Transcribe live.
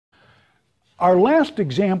our last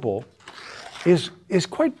example is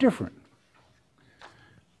quite different.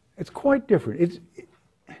 It's quite different.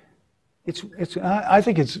 I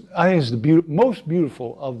think it's the most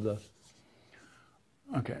beautiful of the.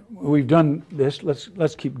 Okay, we've done this.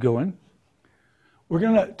 Let's keep going. We're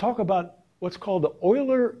going to talk about what's called the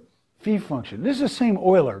Euler phi function. This is the same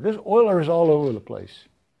Euler. This Euler is all over the place.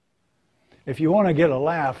 If you want to get a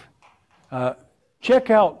laugh,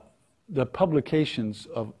 check out the publications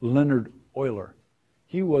of Leonhard Euler.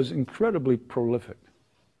 He was incredibly prolific.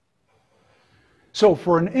 So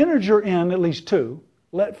for an integer n, at least 2,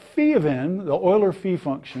 let phi of n, the Euler phi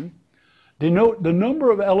function, denote the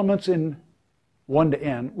number of elements in 1 to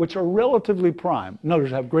n which are relatively prime. In other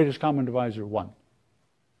words, have greatest common divisor 1.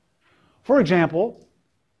 For example,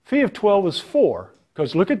 phi of 12 is 4,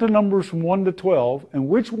 because look at the numbers from 1 to 12 and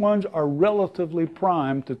which ones are relatively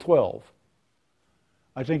prime to 12.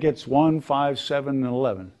 I think it's 1, 5, 7, and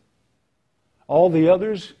 11. All the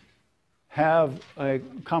others have a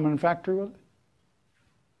common factor with it.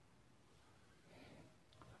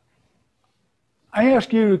 I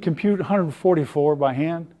ask you to compute 144 by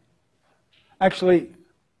hand. Actually,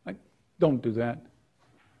 don't do that.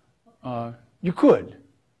 You could.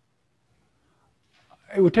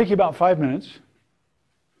 It would take you about 5 minutes,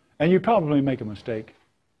 and you'd probably make a mistake.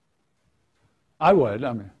 I would.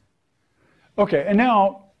 Okay, and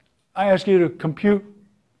now I ask you to compute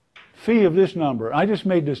phi of this number. I just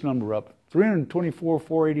made this number up,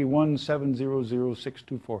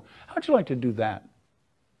 324,481,700,624. How'd you like to do that?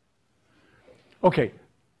 Okay,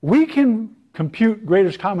 we can compute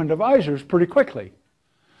greatest common divisors pretty quickly.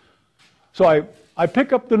 So I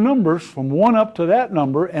pick up the numbers from 1 up to that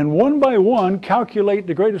number, and one by one calculate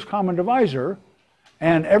the greatest common divisor,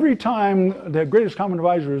 and every time the greatest common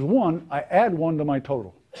divisor is 1, I add 1 to my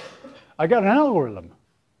total. I got an algorithm,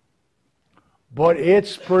 but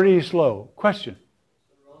it's pretty slow. Question?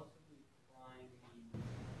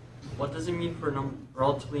 What does it mean for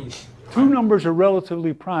relatively prime? Two numbers are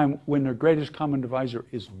relatively prime when their greatest common divisor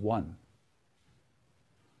is 1.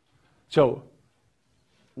 So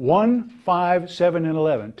 1, 5, 7, and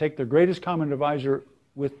 11. Take the greatest common divisor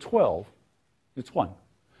with 12, it's 1.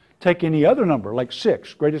 Take any other number, like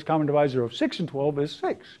 6. Greatest common divisor of 6 and 12 is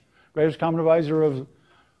 6. Greatest common divisor of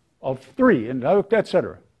 3, and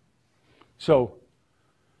etc. So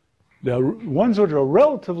the ones that are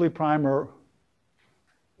relatively prime are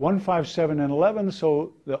 1, 5, 7, and 11,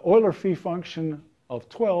 so the Euler phi function of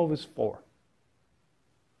 12 is 4.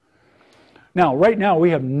 Now, right now, we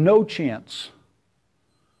have no chance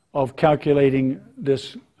of calculating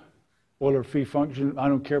this Euler phi function. I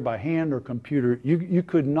don't care by hand or computer. You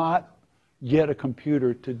could not get a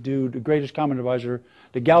computer to do the greatest common divisor,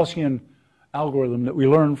 the Gaussian algorithm that we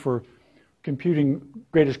learned for computing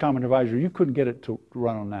greatest common divisor. You couldn't get it to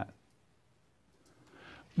run on that.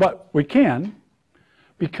 But we can,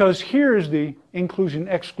 because here's the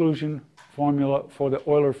inclusion-exclusion formula for the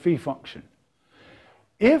Euler phi function.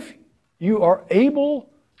 If you are able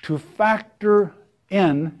to factor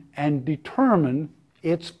in and determine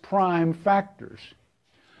its prime factors.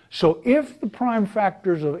 So if the prime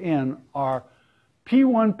factors of n are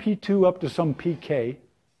p1, p2 up to some pk,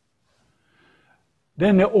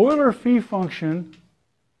 then the Euler phi function,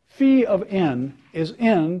 phi of n, is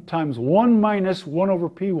n times 1 minus 1 over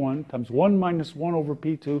p1 times 1 minus 1 over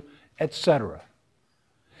p2, etc.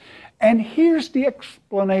 And here's the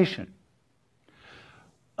explanation.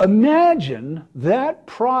 Imagine that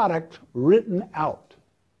product written out.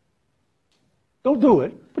 Don't do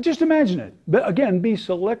it, but just imagine it. But again, be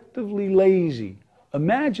selectively lazy.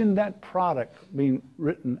 Imagine that product being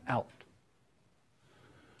written out.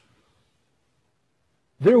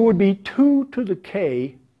 There would be 2 to the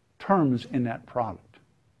k terms in that product.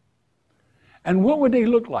 And what would they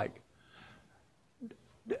look like?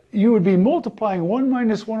 You would be multiplying 1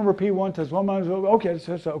 minus 1 over p1 times 1 minus,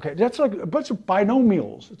 okay, that's like a bunch of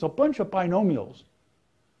binomials. It's a bunch of binomials.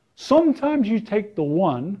 Sometimes you take the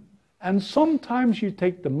 1, and sometimes you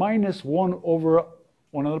take the minus 1 over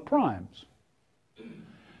one of the primes.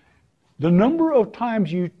 The number of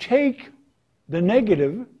times you take the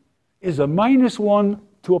negative is a minus 1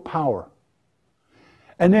 to a power.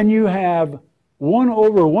 And then you have 1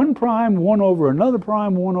 over 1 prime, 1 over another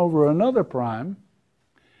prime, 1 over another prime,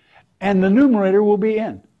 and the numerator will be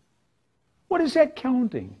n. What is that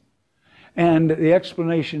counting? And the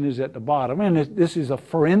explanation is at the bottom, and this is a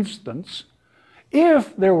for instance.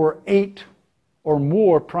 If there were 8 or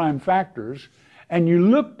more prime factors, and you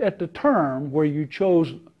looked at the term where you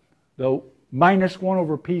chose the minus 1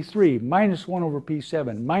 over p3, minus 1 over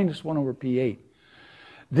p7, minus 1 over p8,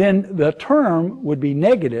 then the term would be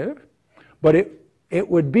negative, but it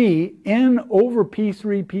would be N over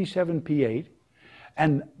P3, P7, P8,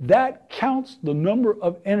 and that counts the number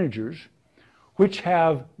of integers which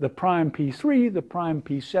have the prime P3, the prime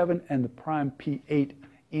P7, and the prime P8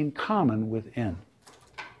 in common with N.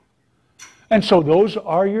 And so those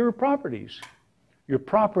are your properties. Your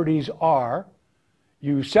properties are,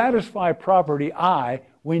 you satisfy property I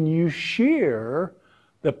when you share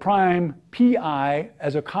the prime Pi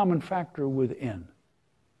as a common factor with N.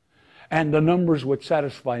 And the numbers which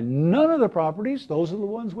satisfy none of the properties, those are the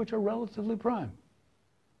ones which are relatively prime.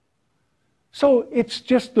 So it's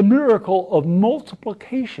just the miracle of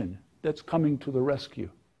multiplication that's coming to the rescue.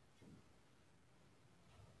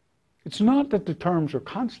 It's not that the terms are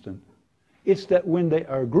constant. It's that when they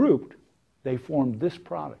are grouped, they form this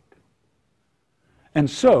product. And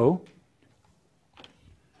so,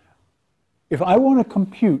 if I want to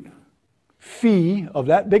compute phi of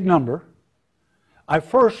that big number, I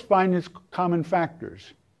first find its common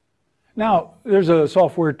factors. Now, there's a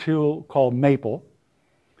software tool called Maple,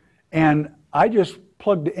 and I just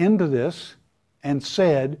plugged into this and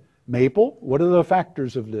said, Maple, what are the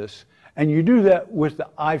factors of this? And you do that with the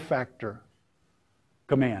ifactor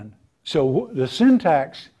command. So the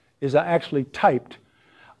syntax is I actually typed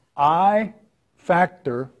I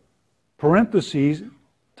factor parentheses,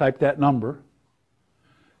 type that number,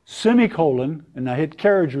 semicolon, and I hit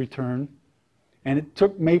carriage return, and it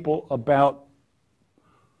took Maple about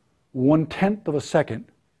 1/10 of a second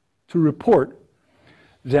to report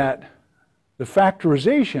that the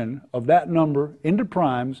factorization of that number into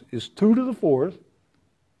primes is 2 to the 4th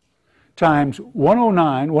times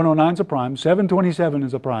 109, 109 is a prime, 727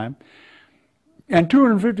 is a prime, and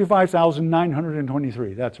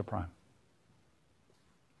 255,923, that's a prime.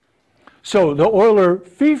 So the Euler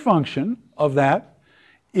phi function of that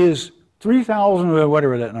is 3,000,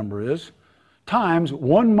 whatever that number is, times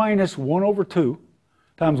 1 minus 1 over 2,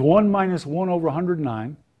 times 1 minus 1 over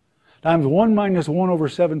 109, times 1 minus 1 over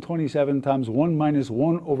 727, times 1 minus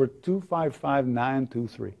 1 over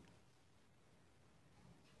 255,923.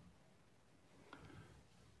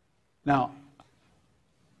 Now,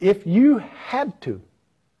 if you had to,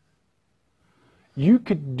 you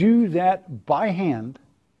could do that by hand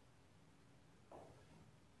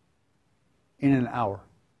in an hour.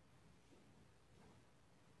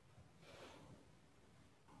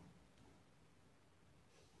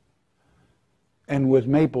 And with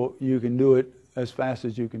Maple, you can do it as fast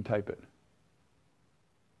as you can type it.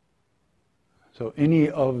 So any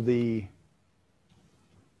of the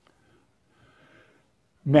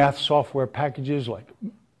math software packages like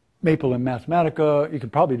Maple and Mathematica, you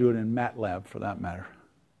could probably do it in MATLAB for that matter.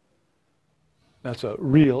 That's a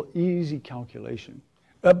real easy calculation.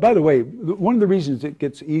 By the way, one of the reasons it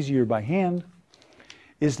gets easier by hand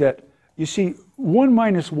is that, you see, 1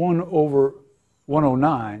 minus 1 over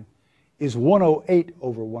 109 is 108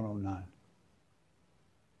 over 109.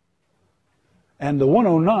 And the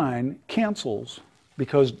 109 cancels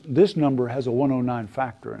because this number has a 109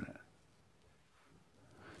 factor in it.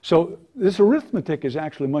 So this arithmetic is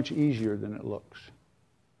actually much easier than it looks.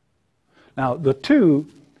 Now, the 2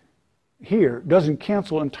 here doesn't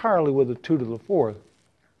cancel entirely with the 2 to the 4th,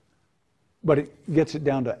 but it gets it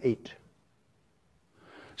down to 8.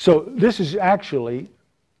 So this is actually,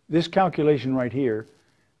 this calculation right here,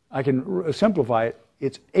 I can simplify it.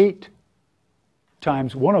 It's 8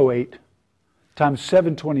 times 108 times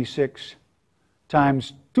 726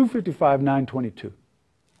 times 255,922.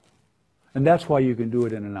 And that's why you can do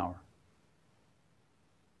it in an hour.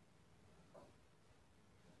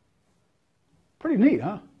 Pretty neat,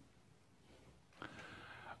 huh?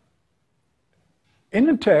 In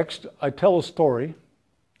the text, I tell a story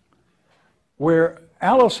where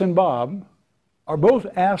Alice and Bob are both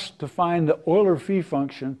asked to find the Euler phi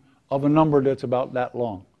function of a number that's about that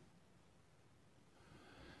long.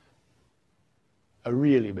 A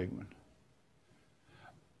really big one.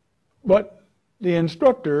 But the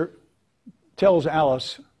instructor tells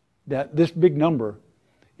Alice that this big number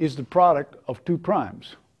is the product of 2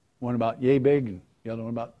 primes, one about yay big and the other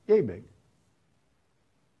one about yay big.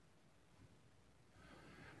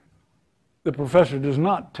 The professor does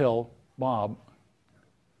not tell Bob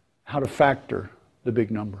how to factor the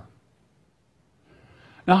big number.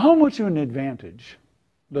 Now, how much of an advantage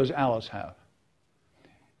does Alice have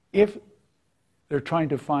if they're trying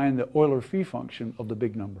to find the Euler phi function of the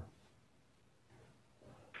big number?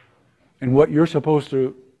 And what you're supposed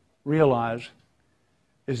to realize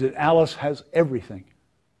is that Alice has everything.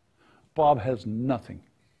 Bob has nothing.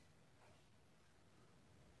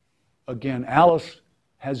 Again, Alice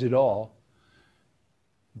has it all.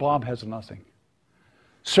 Bob has nothing.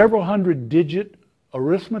 Several hundred digit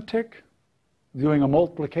arithmetic doing a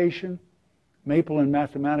multiplication, Maple and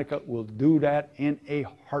Mathematica will do that in a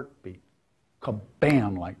heartbeat.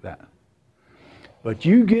 Kabam, like that. But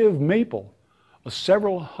you give Maple a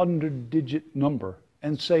several hundred digit number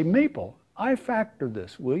and say, Maple, I factored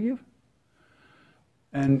this, will you?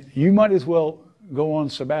 And you might as well go on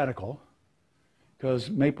sabbatical, because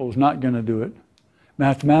Maple's not going to do it.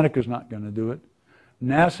 Mathematica's not going to do it.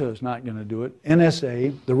 NASA is not going to do it.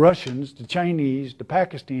 NSA, the Russians, the Chinese, the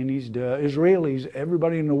Pakistanis, the Israelis,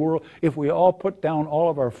 everybody in the world, if we all put down all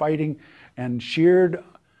of our fighting and shared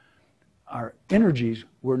our energies,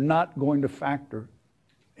 we're not going to factor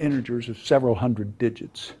integers of several hundred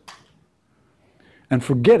digits. And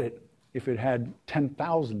forget it if it had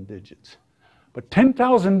 10,000 digits. But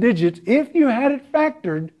 10,000 digits, if you had it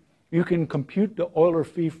factored, you can compute the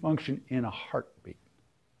Euler-Phi function in a heartbeat.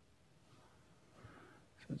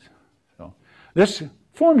 So this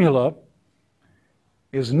formula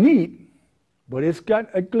is neat, but it's got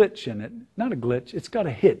a glitch in it. Not a glitch, it's got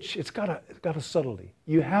a hitch. It's got a subtlety.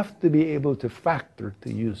 You have to be able to factor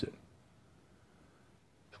to use it.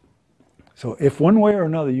 So if one way or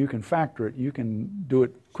another you can factor it, you can do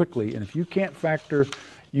it quickly. And if you can't factor,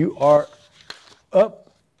 you are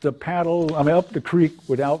up the paddle, up the creek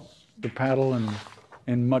without the paddle,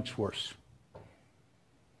 and much worse.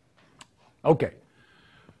 Okay.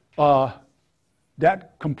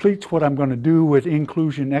 That completes what I'm going to do with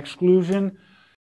inclusion, exclusion.